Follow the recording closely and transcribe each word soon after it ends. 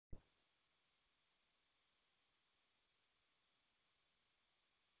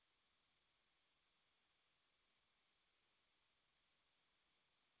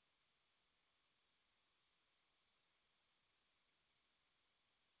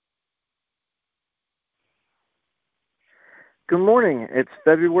Good morning. It's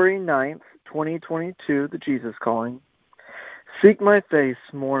February 9th, 2022, the Jesus Calling. Seek my face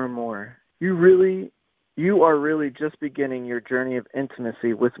more and more. You are really just beginning your journey of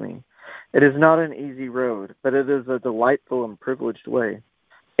intimacy with me. It is not an easy road, but it is a delightful and privileged way.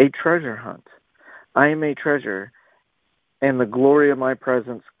 A treasure hunt. I am a treasure, and the glory of my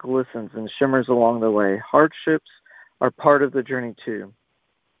presence glistens and shimmers along the way. Hardships are part of the journey too.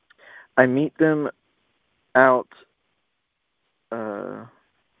 I meet them out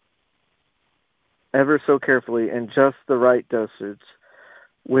ever so carefully in just the right dosage,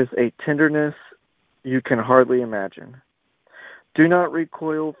 with a tenderness you can hardly imagine. Do not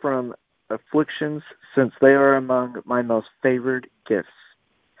recoil from afflictions, since they are among my most favored gifts.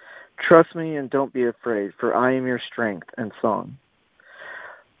 Trust me and don't be afraid, for I am your strength and song.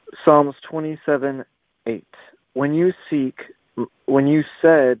 Psalms 27:8. When you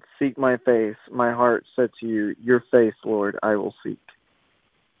said, seek my face, my heart said to you, your face, Lord, I will seek.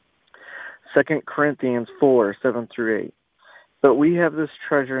 2 Corinthians 4:7-8. But we have this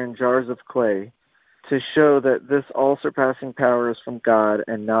treasure in jars of clay, to show that this all-surpassing power is from God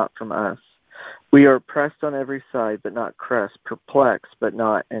and not from us. We are pressed on every side, but not crushed, perplexed, but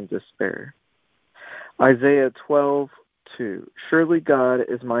not in despair. Isaiah 12:2. Surely God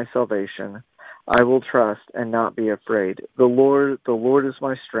is my salvation. I will trust and not be afraid. The Lord is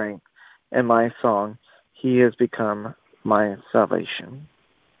my strength and my song. He has become my salvation.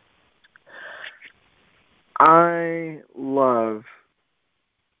 I love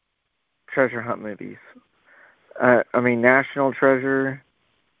treasure hunt movies. National Treasure,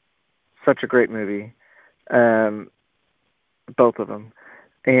 such a great movie. Both of them.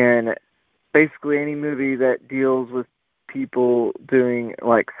 And basically any movie that deals with people doing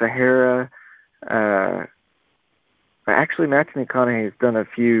like Sahara. Actually, Matthew McConaughey has done a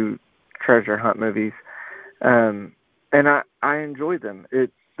few treasure hunt movies. And I enjoy them.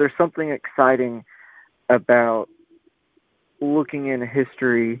 There's something exciting about looking in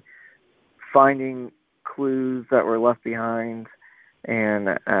history, finding clues that were left behind,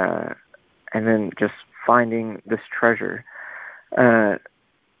 and then just finding this treasure. And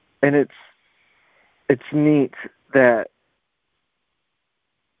it's neat that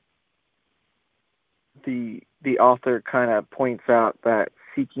the author kind of points out that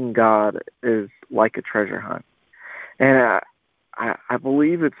seeking God is like a treasure hunt. And I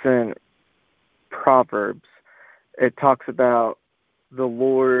believe it's in Proverbs. It talks about the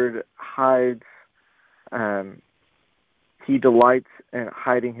Lord hides, he delights in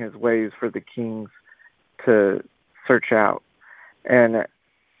hiding his ways for the kings to search out. And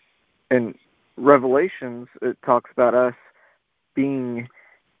in Revelations, it talks about us being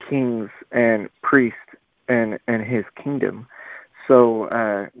kings and priests in his kingdom.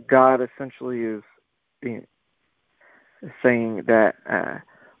 So God essentially is saying that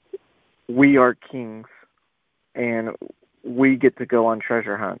we are kings and we get to go on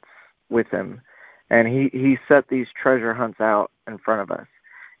treasure hunts with him. And he set these treasure hunts out in front of us.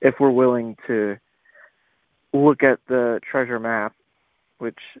 If we're willing to look at the treasure map,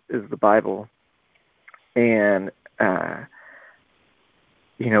 which is the Bible, and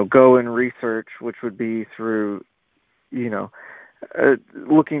go and research, which would be through,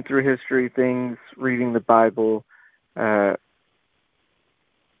 looking through history, things, reading the Bible,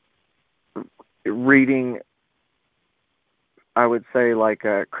 reading, I would say, like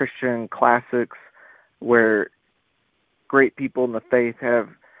Christian classics, where great people in the faith have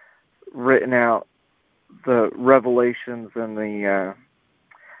written out the revelations and the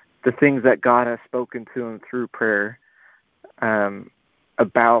things that God has spoken to them through prayer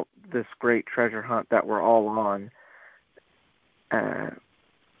about this great treasure hunt that we're all on.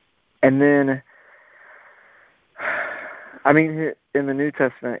 And then, in the New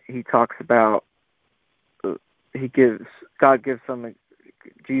Testament, he talks about, Jesus gives some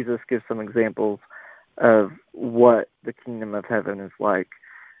examples of what the kingdom of heaven is like.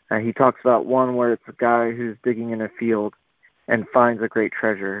 He talks about one where it's a guy who's digging in a field and finds a great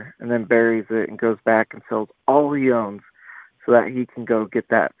treasure and then buries it and goes back and sells all he owns so that he can go get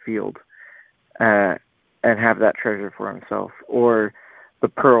that field and have that treasure for himself. Or the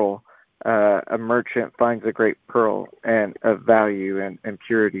pearl, a merchant finds a great pearl and of value and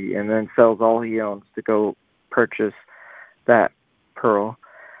purity and then sells all he owns to go purchase that pearl.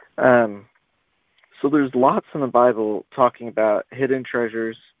 So there's lots in the Bible talking about hidden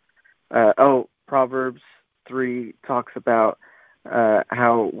treasures. Proverbs 3 talks about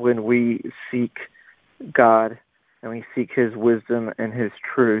how when we seek God and we seek his wisdom and his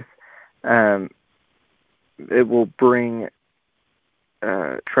truth, it will bring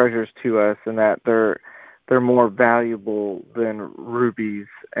treasures to us, and that they're they're more valuable than rubies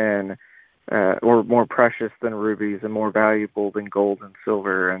and or more precious than rubies and more valuable than gold and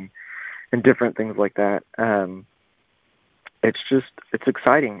silver and different things like that. It's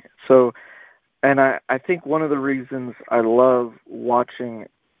exciting. So, and I think one of the reasons I love watching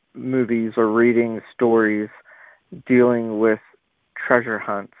movies or reading stories dealing with treasure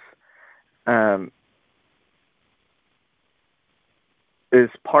hunts is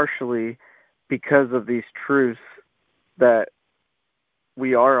partially because of these truths that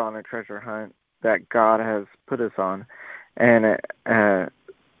we are on a treasure hunt that God has put us on. And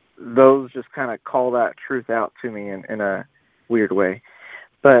those just kind of call that truth out to me in a weird way.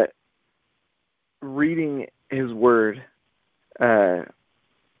 But reading his word, I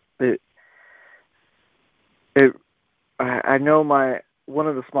know one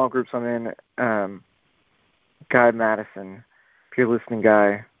of the small groups I'm in, Guy Madison, if you're listening,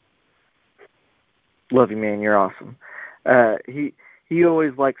 Guy, love you, man, you're awesome. He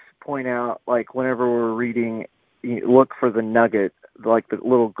always likes to point out, like, whenever we're reading, look for the nugget, like the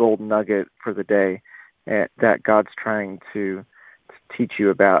little gold nugget for the day that God's trying to teach you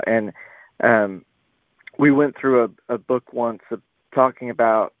about. And we went through a book once talking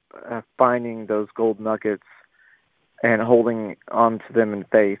about finding those gold nuggets and holding on to them in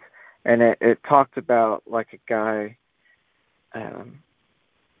faith. And it talked about, like, a guy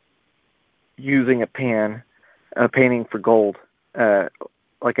using a painting for gold,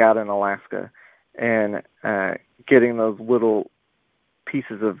 like out in Alaska, and getting those little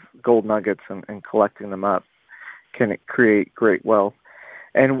pieces of gold nuggets and collecting them up can create great wealth.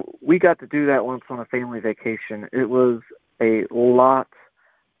 And we got to do that once on a family vacation. It was a lot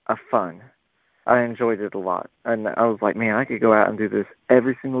of fun. I enjoyed it a lot. And I was like, man, I could go out and do this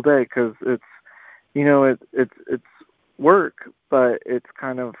every single day, because it's, it's work, but it's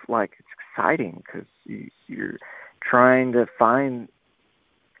kind of like, it's exciting because you're trying to find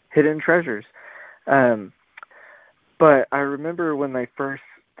hidden treasures. But I remember when the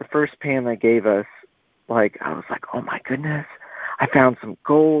first pan they gave us, like, I was like, oh my goodness, I found some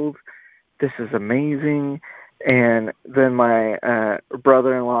gold. This is amazing. And then my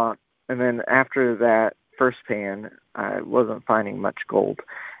brother-in-law, and then after that first pan, I wasn't finding much gold.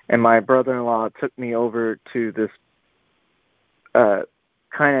 And my brother-in-law took me over to this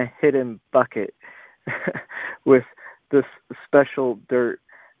kind of hidden bucket with this special dirt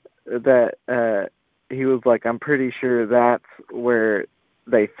that he was like, I'm pretty sure that's where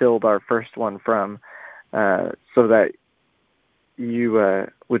they filled our first one from, so that you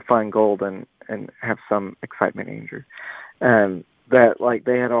would find gold and have some excitement, Andrew. That, like,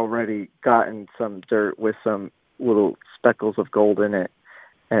 they had already gotten some dirt with some little speckles of gold in it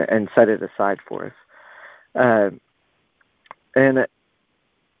and set it aside for us. And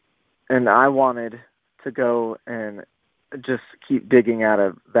I wanted to go and just keep digging out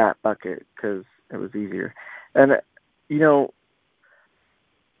of that bucket because it was easier. And,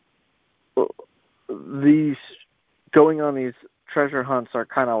 these going on these treasure hunts are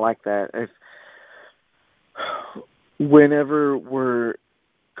kind of like that. If whenever we're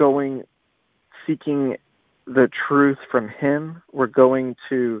going seeking the truth from him, we're going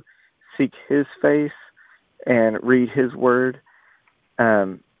to seek his face and read his word.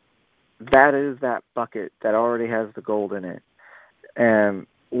 That is that bucket that already has the gold in it. And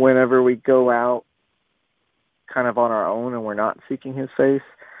whenever we go out kind of on our own and we're not seeking his face,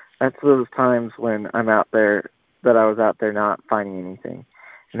 that's those times when I was out there not finding anything.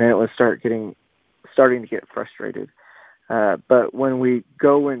 And then it would starting to get frustrated. But when we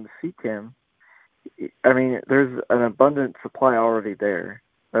go and seek him, I mean, there's an abundant supply already there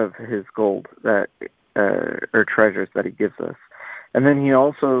of his gold that or treasures that he gives us. And then he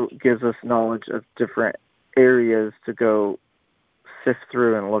also gives us knowledge of different areas to go sift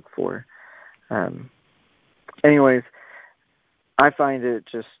through and look for. Anyways, I find it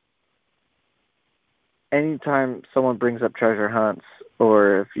just, anytime someone brings up treasure hunts,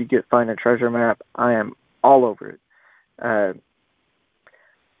 or if you find a treasure map, I am all over it.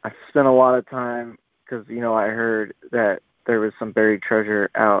 I've spent a lot of time because, I heard that there was some buried treasure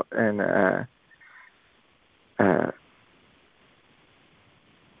out in,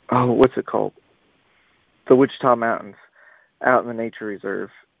 what's it called? The Wichita Mountains, out in the nature reserve,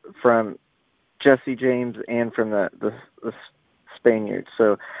 from Jesse James and from the Spaniards.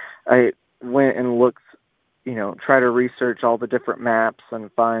 So I went and looked, try to research all the different maps and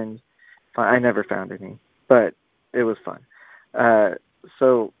I never found any, but it was fun.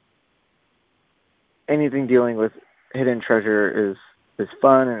 So anything dealing with hidden treasure is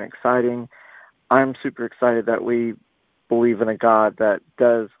fun and exciting. I'm super excited that we believe in a God that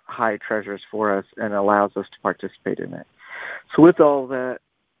does hide treasures for us and allows us to participate in it. So with all that,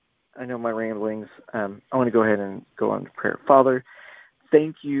 I know my ramblings, I want to go ahead and go on to prayer. Father,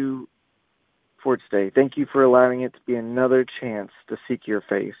 thank you for today. Thank you for allowing it to be another chance to seek your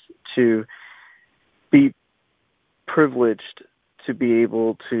face, to be privileged to be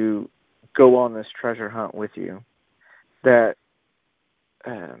able to go on this treasure hunt with you, that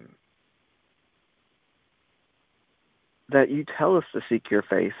that you tell us to seek your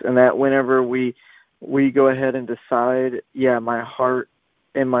face, and that whenever we go ahead and decide, in my heart,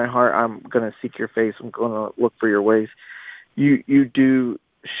 I'm going to seek your face, I'm going to look for your ways, you do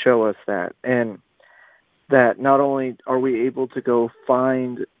show us that, and that not only are we able to go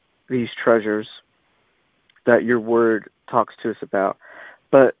find these treasures that your word talks to us about,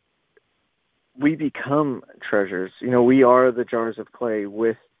 but we become treasures. We are the jars of clay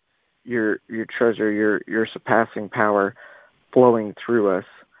with your treasure, your surpassing power flowing through us.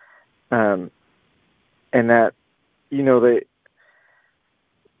 And that, the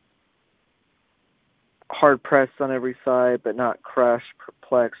hard pressed on every side, but not crushed,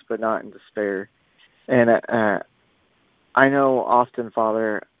 perplexed, but not in despair. And I know often,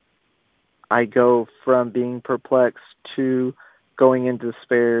 Father, I go from being perplexed to going into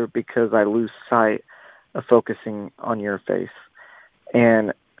despair because I lose sight of focusing on your face.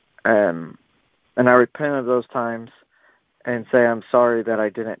 And I repent of those times and say I'm sorry that I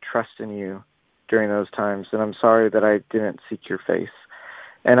didn't trust in you during those times, and I'm sorry that I didn't seek your face.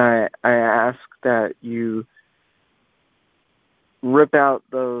 And I ask that you rip out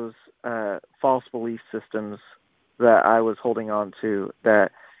those false belief systems that I was holding on to,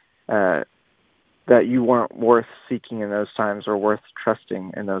 that you weren't worth seeking in those times or worth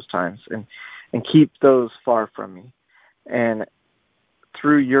trusting in those times, and keep those far from me. And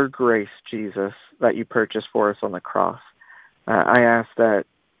through your grace, Jesus, that you purchased for us on the cross, I ask that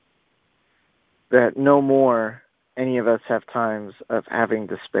no more any of us have times of having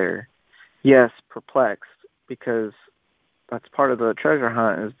despair. Yes, perplexed, because that's part of the treasure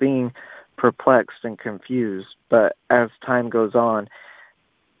hunt, is being perplexed and confused. But as time goes on,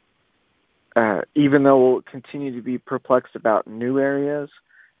 even though we'll continue to be perplexed about new areas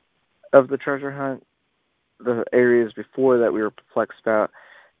of the treasure hunt, the areas before that we were perplexed about,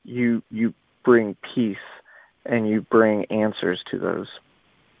 you bring peace and you bring answers to those.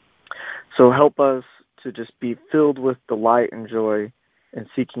 So help us to just be filled with delight and joy in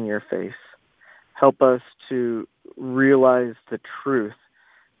seeking your face. Help us to realize the truth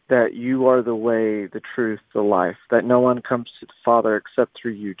that you are the way, the truth, the life, that no one comes to the Father except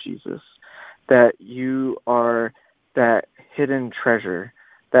through you, Jesus, that you are that hidden treasure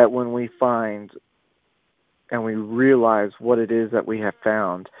that when we find and we realize what it is that we have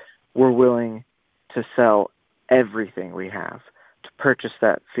found, we're willing to sell everything we have to purchase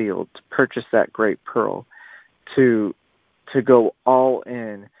that field, to purchase that great pearl, to go all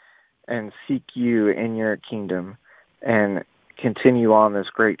in and seek you in your kingdom and continue on this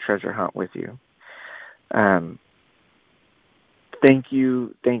great treasure hunt with you. Thank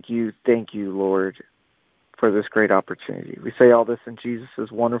you, Lord, for this great opportunity. We say all this in Jesus'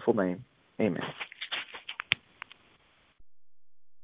 wonderful name. Amen.